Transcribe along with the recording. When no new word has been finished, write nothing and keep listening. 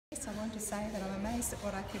want to say that I'm amazed at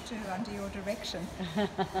what I could do under your direction.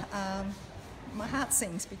 My heart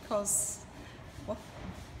sings because, well,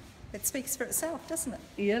 it speaks for itself, doesn't it?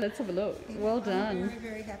 Yeah, let's have a look. Yeah, Well I'm done. very,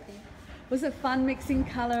 very happy. Was it fun mixing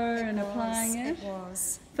colour and applying it? It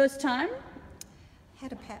was. First time?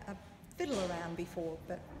 Had a fiddle around before,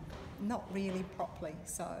 but not really properly.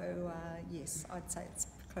 So, yes, I'd say it's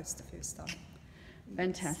close to first time.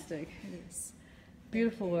 Fantastic. Yes.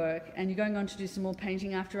 Beautiful work. And you're going on to do some more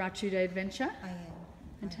painting after our 2-day adventure? I am.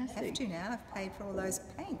 Fantastic. I have to now. I've paid for all those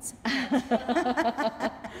paints.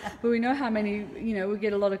 Well, we know how many, we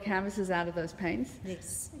get a lot of canvases out of those paints.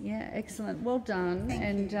 Yes. Yeah, excellent. Well done.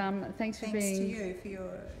 Thank you. Thanks for Thanks being... to you for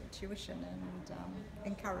your tuition and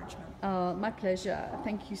encouragement. Oh, my pleasure.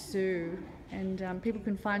 Thank you, Sue. And people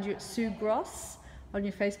can find you at Sue Gross on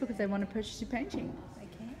your Facebook if they want to purchase your painting. They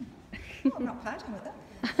can. Well, I'm not parting with it.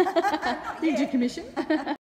 Need your commission?